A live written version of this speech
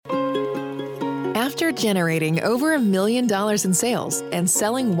After generating over $1 million in sales and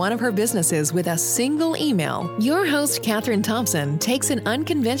selling one of her businesses with a single email, your host, Katherine Thompson, takes an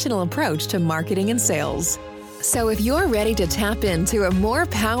unconventional approach to marketing and sales. So if you're ready to tap into a more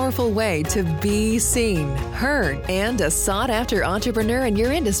powerful way to be seen, heard, and a sought-after entrepreneur in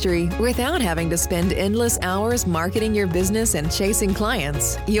your industry without having to spend endless hours marketing your business and chasing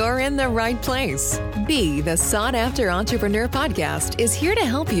clients, you're in the right place. Be the Sought-After Entrepreneur podcast is here to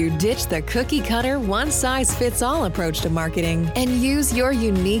help you ditch the cookie-cutter, one-size-fits-all approach to marketing and use your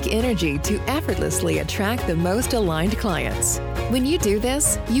unique energy to effortlessly attract the most aligned clients. When you do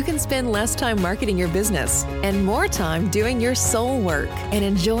this, you can spend less time marketing your business and more time doing your soul work and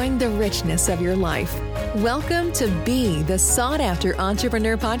enjoying the richness of your life. Welcome to Be the Sought After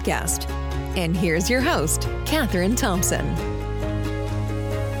Entrepreneur podcast. And here's your host, Katherine Thompson.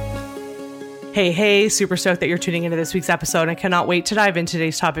 Hey, super stoked that you're tuning into this week's episode. I cannot wait to dive into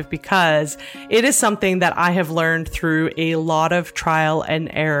today's topic because it is something that I have learned through a lot of trial and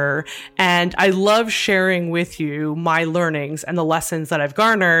error. And I love sharing with you my learnings and the lessons that I've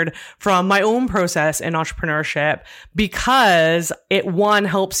garnered from my own process in entrepreneurship because it, one,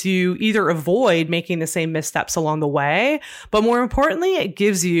 helps you either avoid making the same missteps along the way, but more importantly, it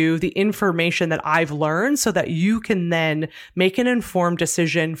gives you the information that I've learned so that you can then make an informed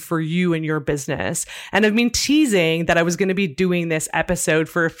decision for you and your business. And I've been teasing that I was going to be doing this episode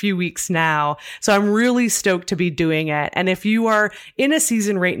for a few weeks now. So I'm really stoked to be doing it. And if you are in a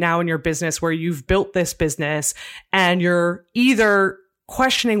season right now in your business where you've built this business and you're either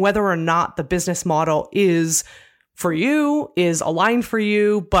questioning whether or not the business model is for you, is aligned for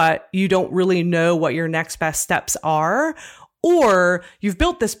you, but you don't really know what your next best steps are, or you've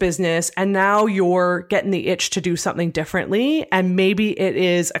built this business and now you're getting the itch to do something differently. And maybe it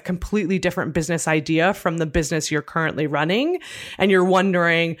is a completely different business idea from the business you're currently running. And you're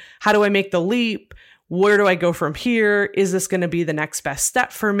wondering, how do I make the leap? Where do I go from here? Is this going to be the next best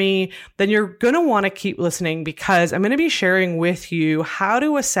step for me? Then you're going to want to keep listening because I'm going to be sharing with you how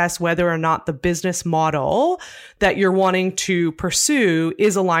to assess whether or not the business model that you're wanting to pursue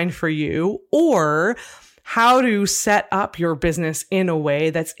is aligned for you, or how to set up your business in a way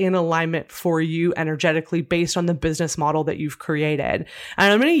that's in alignment for you energetically based on the business model that you've created.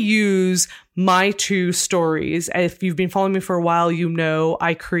 And I'm going to use my two stories. If you've been following me for a while, you know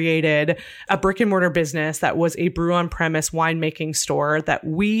I created a brick and mortar business that was a brew on premise winemaking store that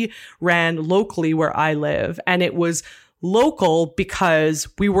we ran locally where I live. And it was local because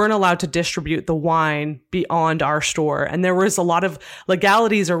we weren't allowed to distribute the wine beyond our store. And there was a lot of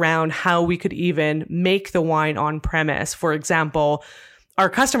legalities around how we could even make the wine on premise. For example,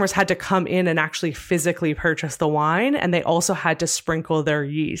 our customers had to come in and actually physically purchase the wine, and they also had to sprinkle their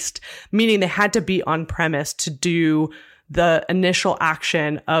yeast, meaning they had to be on premise to do the initial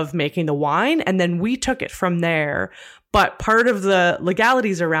action of making the wine. And then we took it from there. But part of the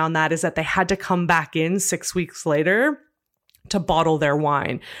legalities around that is that they had to come back in 6 weeks later to bottle their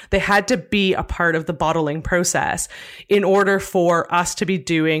wine. They had to be a part of the bottling process in order for us to be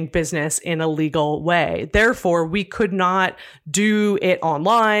doing business in a legal way. Therefore, we could not do it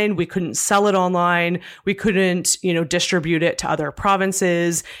online. We couldn't sell it online. We couldn't, distribute it to other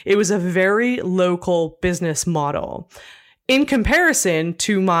provinces. It was a very local business model. In comparison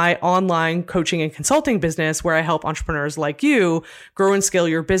to my online coaching and consulting business, where I help entrepreneurs like you grow and scale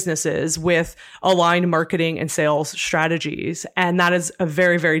your businesses with aligned marketing and sales strategies. And that is a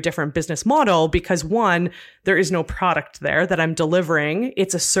very, very different business model because, one, there is no product there that I'm delivering.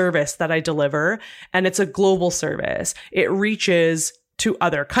 It's a service that I deliver, and it's a global service. It reaches to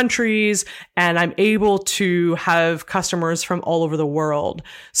other countries, and I'm able to have customers from all over the world.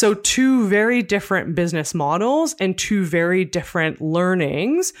 So two very different business models and two very different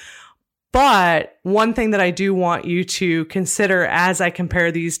learnings. But one thing that I do want you to consider as I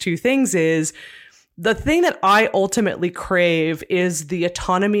compare these two things is the thing that I ultimately crave is the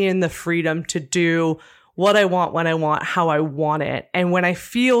autonomy and the freedom to do what I want, when I want, how I want it. And when I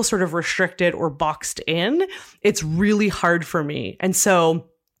feel sort of restricted or boxed in, it's really hard for me. And so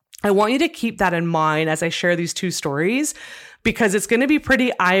I want you to keep that in mind as I share these two stories, because it's going to be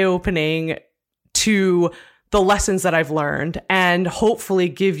pretty eye-opening to the lessons that I've learned and hopefully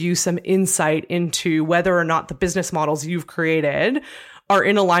give you some insight into whether or not the business models you've created are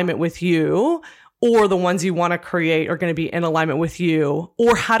in alignment with you, or the ones you want to create are going to be in alignment with you,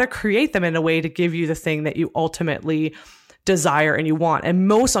 or how to create them in a way to give you the thing that you ultimately desire and you want. And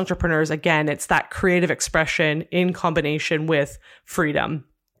most entrepreneurs, again, it's that creative expression in combination with freedom,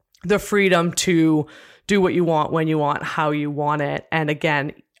 the freedom to do what you want, when you want, how you want it. And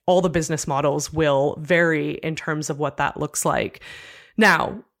again, all the business models will vary in terms of what that looks like.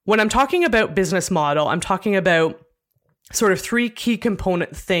 Now, When I'm talking about business model, I'm talking about sort of three key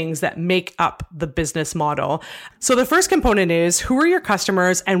component things that make up the business model. So the first component is, who are your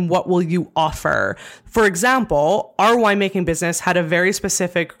customers and what will you offer? For example, our winemaking business had a very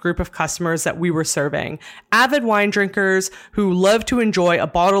specific group of customers that we were serving. Avid wine drinkers who love to enjoy a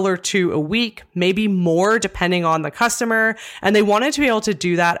bottle or two a week, maybe more depending on the customer. And they wanted to be able to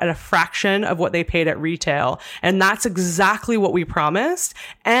do that at a fraction of what they paid at retail. And that's exactly what we promised.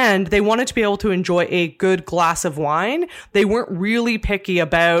 And they wanted to be able to enjoy a good glass of wine. They weren't really picky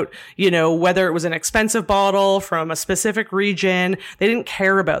about, whether it was an expensive bottle from a specific region. They didn't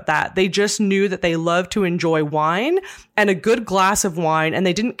care about that. They just knew that they loved to enjoy wine and a good glass of wine. And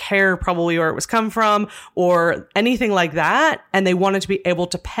they didn't care probably where it was come from or anything like that. And they wanted to be able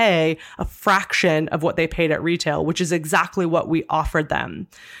to pay a fraction of what they paid at retail, which is exactly what we offered them.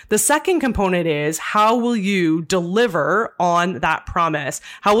 The second component is, how will you deliver on that promise?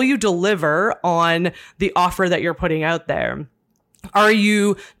 How will you deliver on the offer that you're putting out there? Are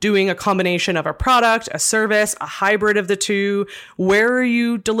you doing a combination of a product, a service, a hybrid of the two? Where are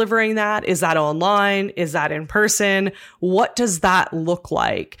you delivering that? Is that online? Is that in person? What does that look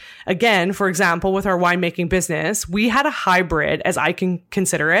like? Again, for example, with our winemaking business, we had a hybrid, as I can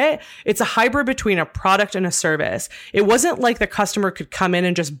consider it. It's a hybrid between a product and a service. It wasn't like the customer could come in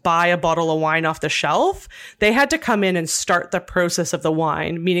and just buy a bottle of wine off the shelf. They had to come in and start the process of the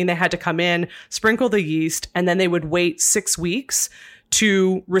wine, meaning they had to come in, sprinkle the yeast, and then they would wait 6 weeks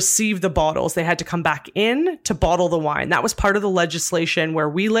to receive the bottles. They had to come back in to bottle the wine. That was part of the legislation where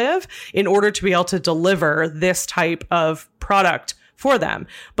we live in order to be able to deliver this type of product for them.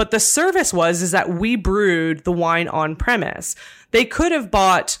 But the service is that we brewed the wine on premise. They could have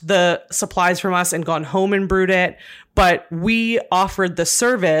bought the supplies from us and gone home and brewed it, but we offered the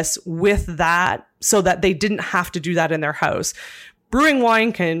service with that so that they didn't have to do that in their house. Brewing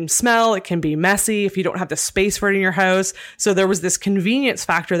wine can smell, it can be messy if you don't have the space for it in your house. So there was this convenience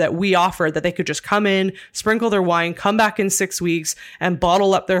factor that we offered, that they could just come in, sprinkle their wine, come back in 6 weeks and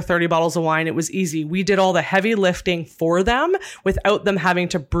bottle up their 30 bottles of wine. It was easy. We did all the heavy lifting for them without them having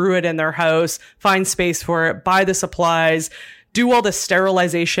to brew it in their house, find space for it, buy the supplies, do all the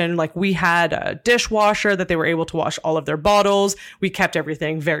sterilization. Like, we had a dishwasher that they were able to wash all of their bottles. We kept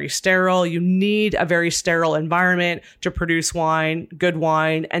everything very sterile. You need a very sterile environment to produce wine, good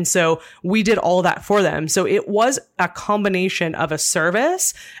wine. And so we did all that for them. So it was a combination of a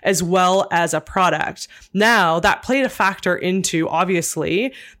service as well as a product. Now, that played a factor into,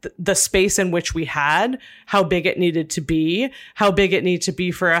 obviously, the space in which we had, how big it needed to be, how big it needed to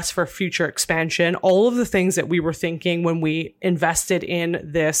be for us for future expansion, all of the things that we were thinking when we invested in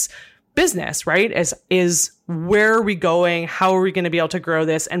this business, right? Is where are we going? How are we going to be able to grow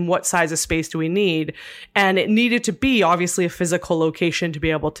this? And what size of space do we need? And it needed to be obviously a physical location to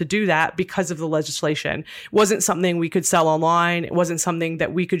be able to do that because of the legislation. It wasn't something we could sell online. It wasn't something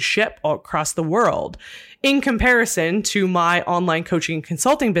that we could ship across the world. In comparison to my online coaching and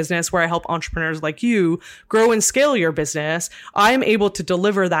consulting business, where I help entrepreneurs like you grow and scale your business, I'm able to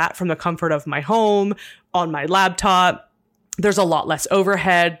deliver that from the comfort of my home, on my laptop. There's a lot less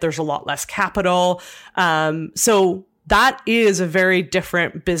overhead. There's a lot less capital. So that is a very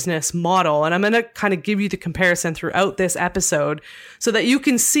different business model. And I'm going to kind of give you the comparison throughout this episode so that you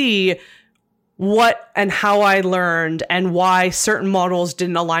can see what and how I learned and why certain models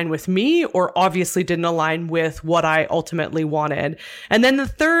didn't align with me, or obviously didn't align with what I ultimately wanted. And then the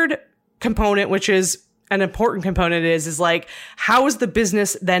third component, which is an important component, is like, how is the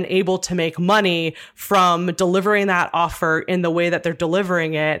business then able to make money from delivering that offer in the way that they're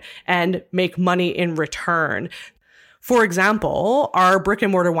delivering it and make money in return? For example, our brick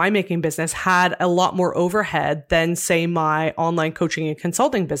and mortar winemaking business had a lot more overhead than, say, my online coaching and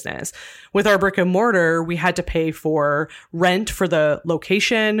consulting business. With our brick and mortar, we had to pay for rent for the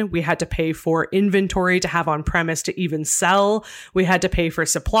location. We had to pay for inventory to have on premise to even sell. We had to pay for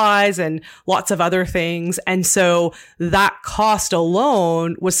supplies and lots of other things. And so that cost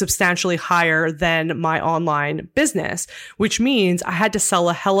alone was substantially higher than my online business, which means I had to sell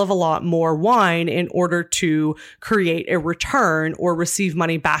a hell of a lot more wine in order to create a return or receive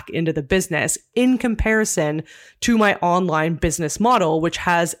money back into the business, in comparison to my online business model, which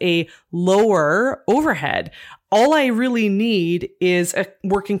has a lower overhead. All I really need is a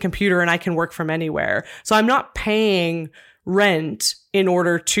working computer and I can work from anywhere. So I'm not paying rent in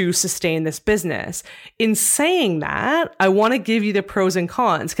order to sustain this business. In saying that, I want to give you the pros and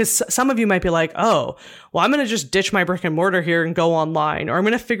cons, because some of you might be like, oh, well, I'm going to just ditch my brick and mortar here and go online, or I'm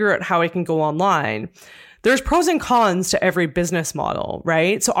going to figure out how I can go online. There's pros and cons to every business model,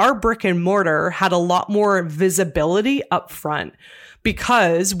 right? So our brick and mortar had a lot more visibility up front.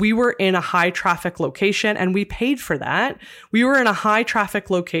 because we were in a high traffic location and we paid for that. We were in a high traffic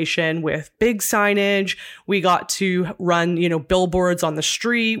location with big signage. We got to run, billboards on the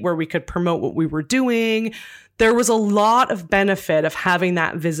street where we could promote what we were doing. There was a lot of benefit of having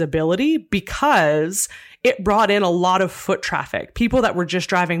that visibility because it brought in a lot of foot traffic. People that were just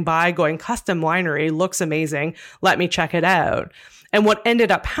driving by going, Custom Winery looks amazing. Let me check it out. And what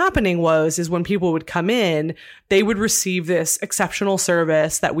ended up happening is when people would come in, they would receive this exceptional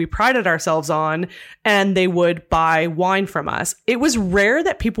service that we prided ourselves on, and they would buy wine from us. It was rare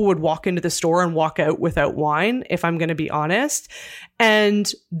that people would walk into the store and walk out without wine, if I'm going to be honest.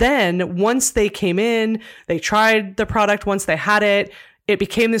 And then once they came in, they tried the product, once they had it, it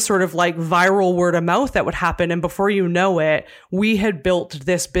became this sort of like viral word of mouth that would happen. And before you know it, we had built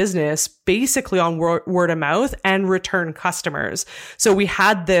this business basically on word of mouth and return customers. So we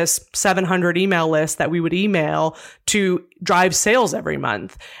had this 700 email list that we would email to drive sales every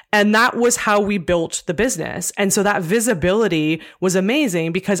month. And that was how we built the business. And so that visibility was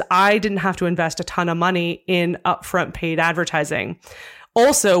amazing because I didn't have to invest a ton of money in upfront paid advertising.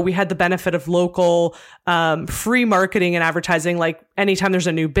 Also, we had the benefit of local free marketing and advertising. Like anytime there's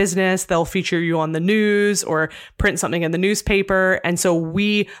a new business, they'll feature you on the news or print something in the newspaper. And so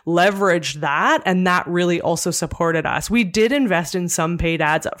we leveraged that, and that really also supported us. We did invest in some paid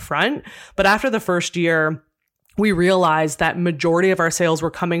ads up front, but after the first year, we realized that majority of our sales were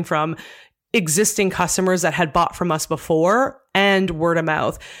coming from existing customers that had bought from us before and word of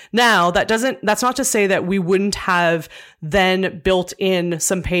mouth. Now, that's not to say that we wouldn't have then built in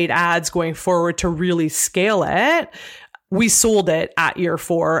some paid ads going forward to really scale it. We sold it at year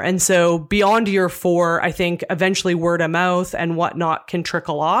 4. And so beyond year 4, I think eventually word of mouth and whatnot can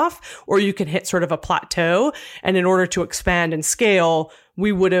trickle off, or you can hit sort of a plateau. And in order to expand and scale,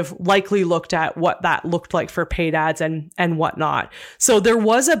 we would have likely looked at what that looked like for paid ads and whatnot. So there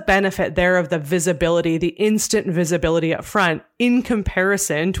was a benefit there of the visibility, the instant visibility up front in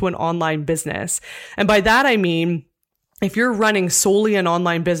comparison to an online business. And by that, I mean, if you're running solely an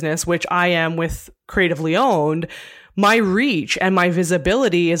online business, which I am with Creatively Owned, my reach and my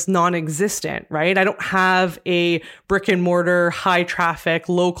visibility is non-existent, right? I don't have a brick and mortar, high traffic,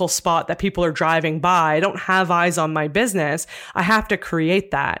 local spot that people are driving by. I don't have eyes on my business. I have to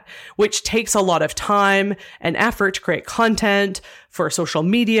create that, which takes a lot of time and effort to create content for social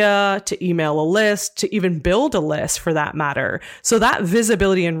media, to email a list, to even build a list for that matter. So that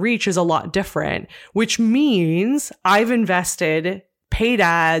visibility and reach is a lot different, which means I've invested paid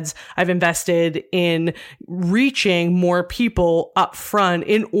ads. I've invested in reaching more people up front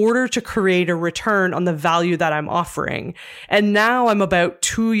in order to create a return on the value that I'm offering. And now I'm about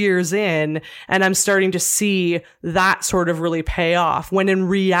 2 years in and I'm starting to see that sort of really pay off. When in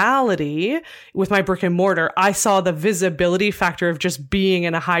reality, with my brick and mortar, I saw the visibility factor of just being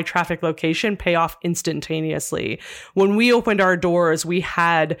in a high traffic location pay off instantaneously. When we opened our doors, we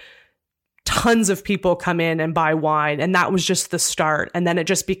had tons of people come in and buy wine. And that was just the start. And then it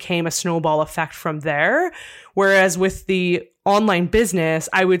just became a snowball effect from there. Whereas with the online business,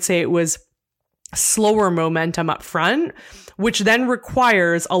 I would say it was slower momentum up front, which then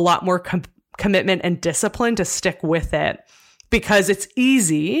requires a lot more commitment and discipline to stick with it. Because it's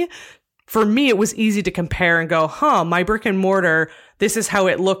easy. For me, it was easy to compare and go, my brick and mortar, this is how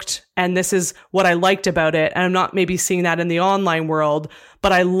it looked and this is what I liked about it. And I'm not maybe seeing that in the online world,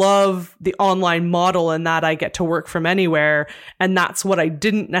 but I love the online model in that I get to work from anywhere. And that's what I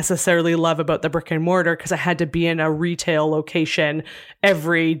didn't necessarily love about the brick and mortar, because I had to be in a retail location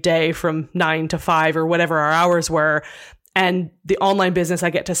every day from 9 to 5 or whatever our hours were. And the online business, I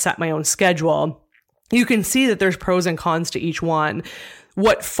get to set my own schedule. You can see that there's pros and cons to each one.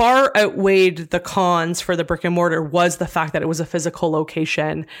 What far outweighed the cons for the brick and mortar was the fact that it was a physical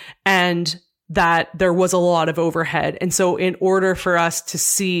location and that there was a lot of overhead. And so in order for us to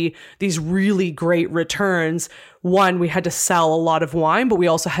see these really great returns, one, we had to sell a lot of wine, but we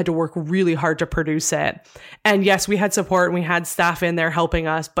also had to work really hard to produce it. And yes, we had support and we had staff in there helping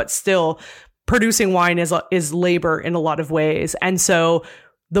us, but still producing wine is labor in a lot of ways. And so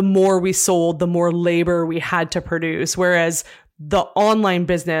the more we sold, the more labor we had to produce. Whereas the online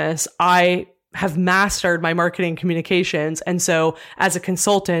business, I have mastered my marketing communications. And so as a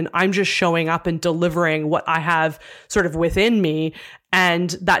consultant, I'm just showing up and delivering what I have sort of within me. And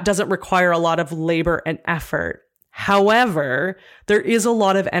that doesn't require a lot of labor and effort. However, there is a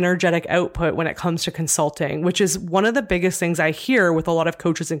lot of energetic output when it comes to consulting, which is one of the biggest things I hear with a lot of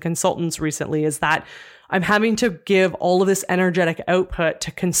coaches and consultants recently, is that I'm having to give all of this energetic output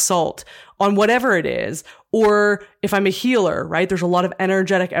to consult on whatever it is. Or if I'm a healer, right? There's a lot of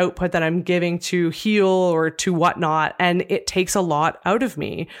energetic output that I'm giving to heal or to whatnot. And it takes a lot out of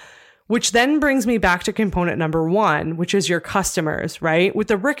me, which then brings me back to component number 1, which is your customers, right? With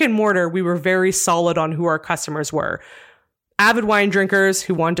the brick and mortar, we were very solid on who our customers were. Avid wine drinkers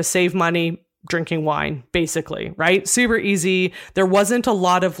who wanted to save money drinking wine, basically, right? Super easy. There wasn't a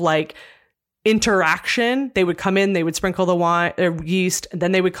lot of like interaction. They would come in, they would sprinkle the wine or yeast, and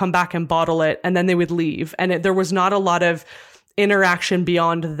then they would come back and bottle it, and then they would leave. And there was not a lot of interaction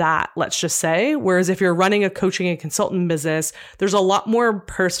beyond that, let's just say. Whereas if you're running a coaching and consultant business, there's a lot more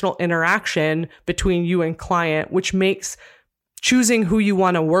personal interaction between you and client, which makes choosing who you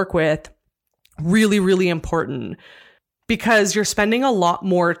want to work with really, really important, because you're spending a lot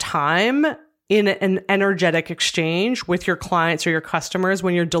more time in an energetic exchange with your clients or your customers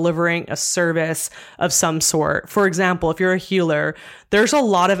when you're delivering a service of some sort. For example, if you're a healer, there's a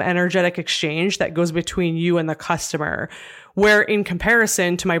lot of energetic exchange that goes between you and the customer. Where in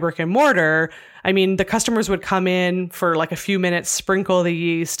comparison to my brick and mortar, I mean, the customers would come in for like a few minutes, sprinkle the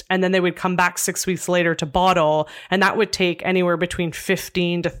yeast, and then they would come back 6 weeks later to bottle. And that would take anywhere between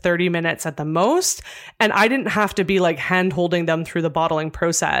 15 to 30 minutes at the most. And I didn't have to be like hand holding them through the bottling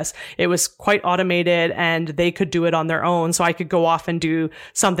process. It was quite automated and they could do it on their own. So I could go off and do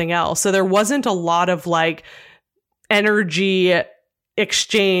something else. So there wasn't a lot of like energy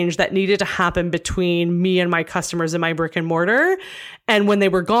exchange that needed to happen between me and my customers in my brick and mortar. And when they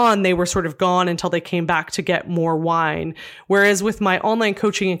were gone, they were sort of gone until they came back to get more wine. Whereas with my online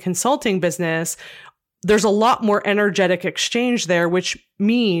coaching and consulting business, there's a lot more energetic exchange there, which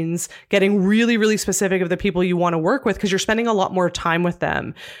means getting really, really specific of the people you want to work with, because you're spending a lot more time with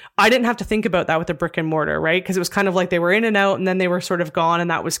them. I didn't have to think about that with the brick and mortar, right? Because it was kind of like they were in and out and then they were sort of gone, and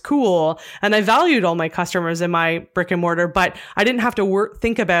that was cool. And I valued all my customers in my brick and mortar, but I didn't have to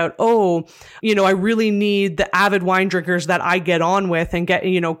think about, I really need the avid wine drinkers that I get on with and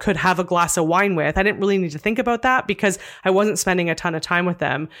could have a glass of wine with. I didn't really need to think about that because I wasn't spending a ton of time with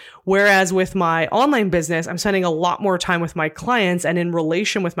them. Whereas with my online business, I'm spending a lot more time with my clients and in relation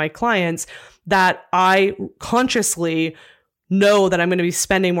with my clients that I consciously know that I'm going to be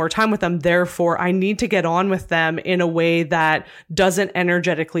spending more time with them. Therefore, I need to get on with them in a way that doesn't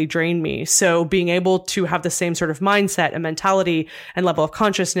energetically drain me. So being able to have the same sort of mindset and mentality and level of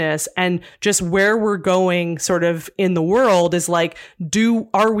consciousness and just where we're going sort of in the world is like,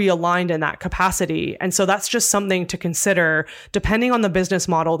 are we aligned in that capacity? And so that's just something to consider depending on the business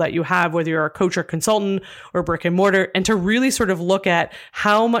model that you have, whether you're a coach or consultant or brick and mortar, and to really sort of look at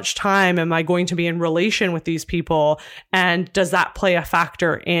how much time am I going to be in relation with these people, and does that play a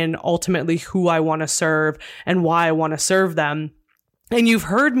factor in ultimately who I want to serve and why I want to serve them? And you've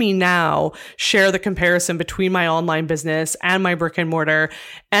heard me now share the comparison between my online business and my brick and mortar.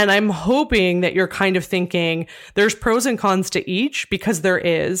 And I'm hoping that you're kind of thinking there's pros and cons to each, because there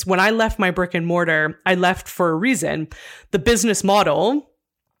is. When I left my brick and mortar, I left for a reason. The business model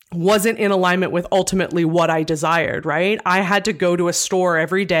wasn't in alignment with ultimately what I desired, right? I had to go to a store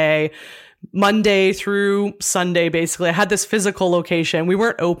every day, Monday through Sunday, basically. I had this physical location. We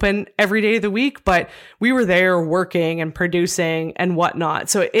weren't open every day of the week, but we were there working and producing and whatnot.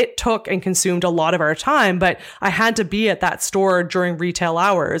 So it took and consumed a lot of our time, but I had to be at that store during retail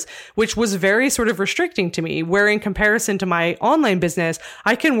hours, which was very sort of restricting to me, where in comparison to my online business,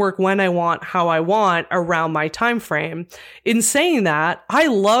 I can work when I want, how I want, around my time frame. In saying that, I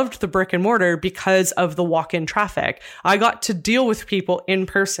loved the brick and mortar because of the walk-in traffic. I got to deal with people in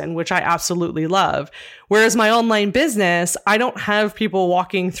person, which I absolutely love. Whereas my online business, I don't have people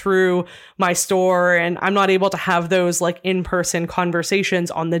walking through my store, and I'm not able to have those like in-person conversations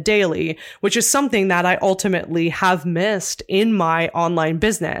on the daily, which is something that I ultimately have missed in my online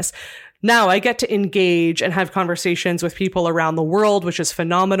business. Now I get to engage and have conversations with people around the world, which is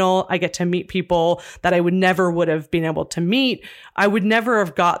phenomenal. I get to meet people that I would have been able to meet. I would never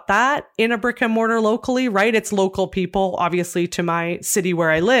have got that in a brick and mortar locally, right? It's local people, obviously, to my city where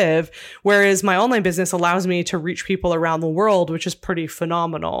I live. Whereas my online business allows me to reach people around the world, which is pretty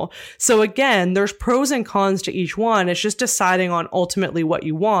phenomenal. So again, there's pros and cons to each one. It's just deciding on ultimately what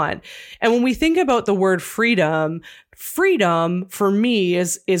you want. And when we think about the word freedom, freedom for me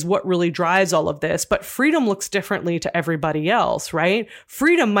is what really drives all of this. But freedom looks differently to everybody else, right?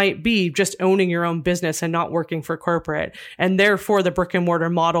 Freedom might be just owning your own business and not working for corporate. And therefore the brick and mortar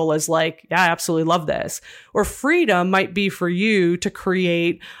model is like, yeah, I absolutely love this. Or freedom might be for you to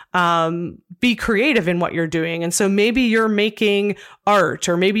create, be creative in what you're doing. And so maybe you're making art,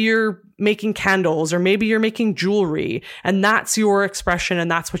 or maybe you're making candles, or maybe you're making jewelry, and that's your expression and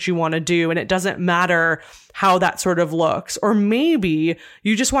that's what you want to do. And it doesn't matter how that sort of looks. Or maybe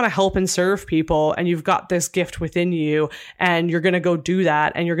you just want to help and serve people and you've got this gift within you and you're going to go do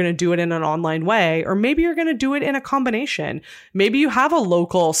that, and you're going to do it in an online way. Or maybe you're going to do it in a combination. Maybe you have a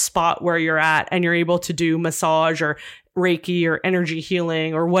local spot where you're at and you're able to do massage or Reiki or energy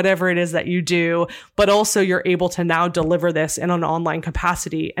healing or whatever it is that you do, but also you're able to now deliver this in an online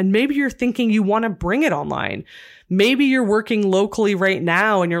capacity. And maybe you're thinking you want to bring it online. Maybe you're working locally right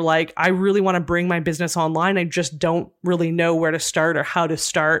now and you're like, I really want to bring my business online. I just don't really know where to start or how to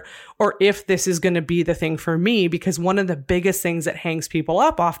start, or if this is going to be the thing for me. Because one of the biggest things that hangs people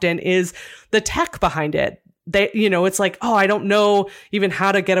up often is the tech behind it. It's like, oh, I don't know even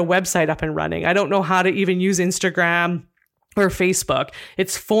how to get a website up and running. I don't know how to even use Instagram or Facebook.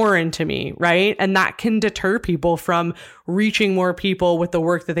 It's foreign to me, right? And that can deter people from reaching more people with the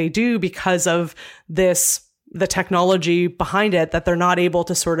work that they do because of the technology behind it that they're not able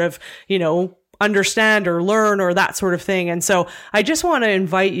to sort of, understand or learn or that sort of thing. And so I just want to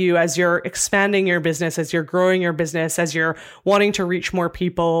invite you, as you're expanding your business, as you're growing your business, as you're wanting to reach more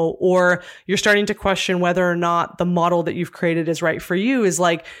people, or you're starting to question whether or not the model that you've created is right for you, is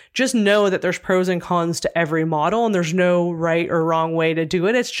like, just know that there's pros and cons to every model and there's no right or wrong way to do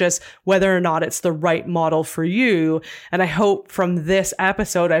it. It's just whether or not it's the right model for you. And I hope from this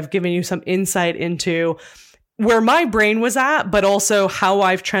episode, I've given you some insight into where my brain was at, but also how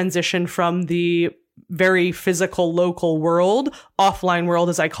I've transitioned from the very physical, local world, offline world,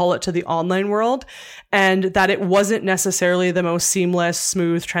 as I call it, to the online world, and that it wasn't necessarily the most seamless,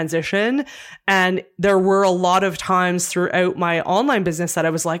 smooth transition. And there were a lot of times throughout my online business that I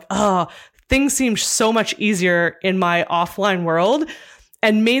was like, oh, things seem so much easier in my offline world.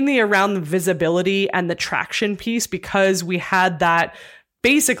 And mainly around the visibility and the traction piece, because we had that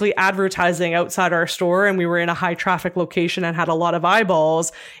basically advertising outside our store and we were in a high traffic location and had a lot of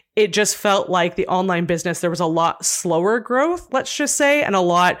eyeballs. It just felt like the online business, there was a lot slower growth, let's just say, and a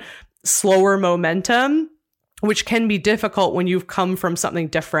lot slower momentum, which can be difficult when you've come from something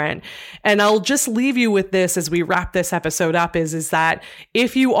different. And I'll just leave you with this as we wrap this episode up is that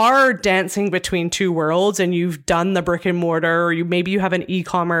if you are dancing between two worlds and you've done the brick and mortar, or maybe you have an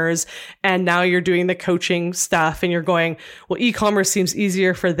e-commerce and now you're doing the coaching stuff and you're going, well, e-commerce seems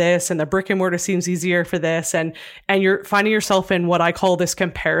easier for this and the brick and mortar seems easier for this. And you're finding yourself in what I call this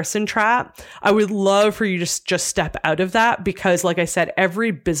comparison trap. I would love for you to just step out of that, because like I said, every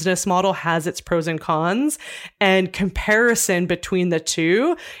business model has its pros and cons. And comparison between the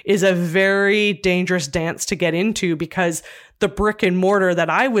two is a very dangerous dance to get into, because the brick and mortar that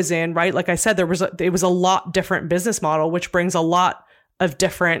I was in, right? Like I said, it was a lot different business model, which brings a lot of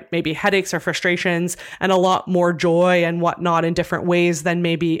different maybe headaches or frustrations and a lot more joy and whatnot in different ways than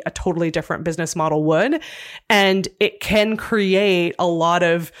maybe a totally different business model would. And it can create a lot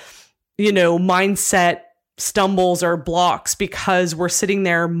of, mindset stumbles or blocks, because we're sitting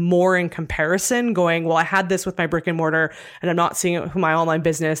there more in comparison going, well, I had this with my brick and mortar and I'm not seeing it with my online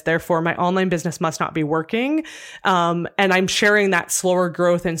business. Therefore, my online business must not be working. And I'm sharing that slower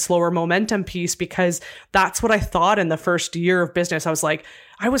growth and slower momentum piece because that's what I thought in the first year of business. I was like,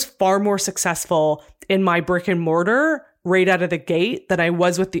 I was far more successful in my brick and mortar right out of the gate than I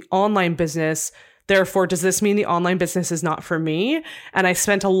was with the online business. Therefore, does this mean the online business is not for me? And I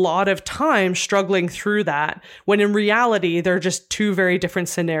spent a lot of time struggling through that, when in reality, they're just two very different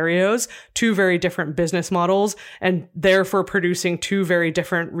scenarios, two very different business models, and therefore producing two very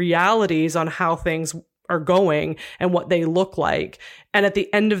different realities on how things are going and what they look like. And at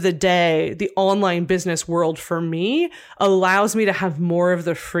the end of the day, the online business world for me allows me to have more of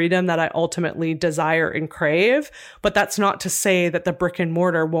the freedom that I ultimately desire and crave. But that's not to say that the brick and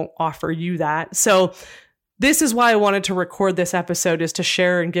mortar won't offer you that. So this is why I wanted to record this episode, is to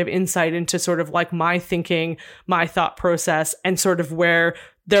share and give insight into sort of like my thinking, my thought process, and sort of where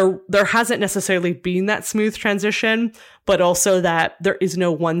there hasn't necessarily been that smooth transition, but also that there is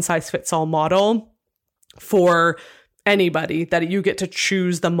no one size fits all model for anybody, that you get to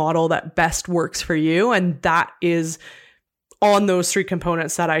choose the model that best works for you. And that is on those three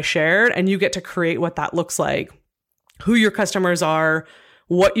components that I shared. And you get to create what that looks like, who your customers are,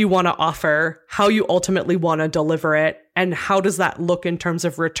 what you want to offer, how you ultimately want to deliver it, and how does that look in terms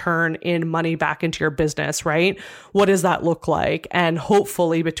of return in money back into your business, right? What does that look like? And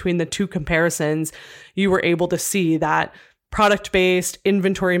hopefully between the two comparisons, you were able to see that product-based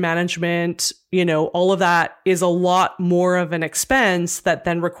inventory management, all of that is a lot more of an expense that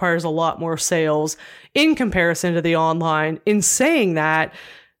then requires a lot more sales in comparison to the online. In saying that,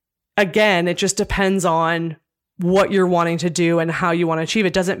 again, it just depends on what you're wanting to do and how you want to achieve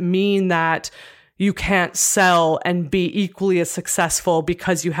it. Doesn't mean that you can't sell and be equally as successful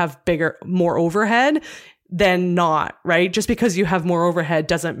because you have more overhead than not, right? Just because you have more overhead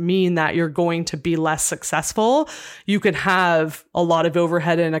doesn't mean that you're going to be less successful. You can have a lot of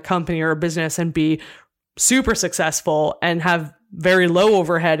overhead in a company or a business and be super successful and have very low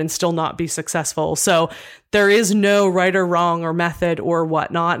overhead and still not be successful. So there is no right or wrong or method or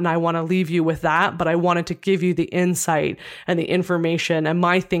whatnot. And I want to leave you with that, but I wanted to give you the insight and the information and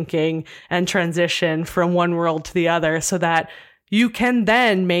my thinking and transition from one world to the other so that you can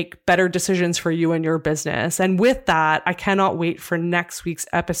then make better decisions for you and your business. And with that, I cannot wait for next week's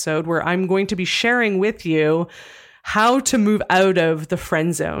episode where I'm going to be sharing with you how to move out of the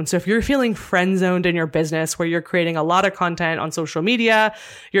friend zone. So if you're feeling friend zoned in your business where you're creating a lot of content on social media,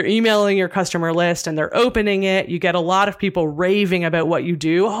 you're emailing your customer list and they're opening it, you get a lot of people raving about what you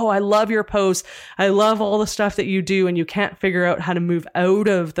do. Oh, I love your posts. I love all the stuff that you do. And you can't figure out how to move out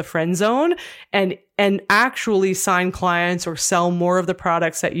of the friend zone and actually sign clients or sell more of the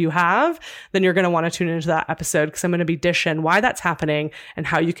products that you have, then you're going to want to tune into that episode because I'm going to be dishing why that's happening and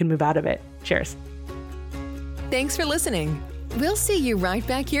how you can move out of it. Cheers. Thanks for listening. We'll see you right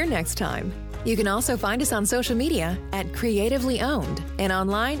back here next time. You can also find us on social media at Creatively Owned and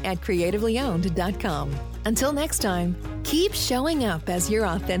online at creativelyowned.com. Until next time, keep showing up as your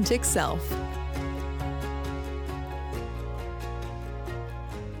authentic self.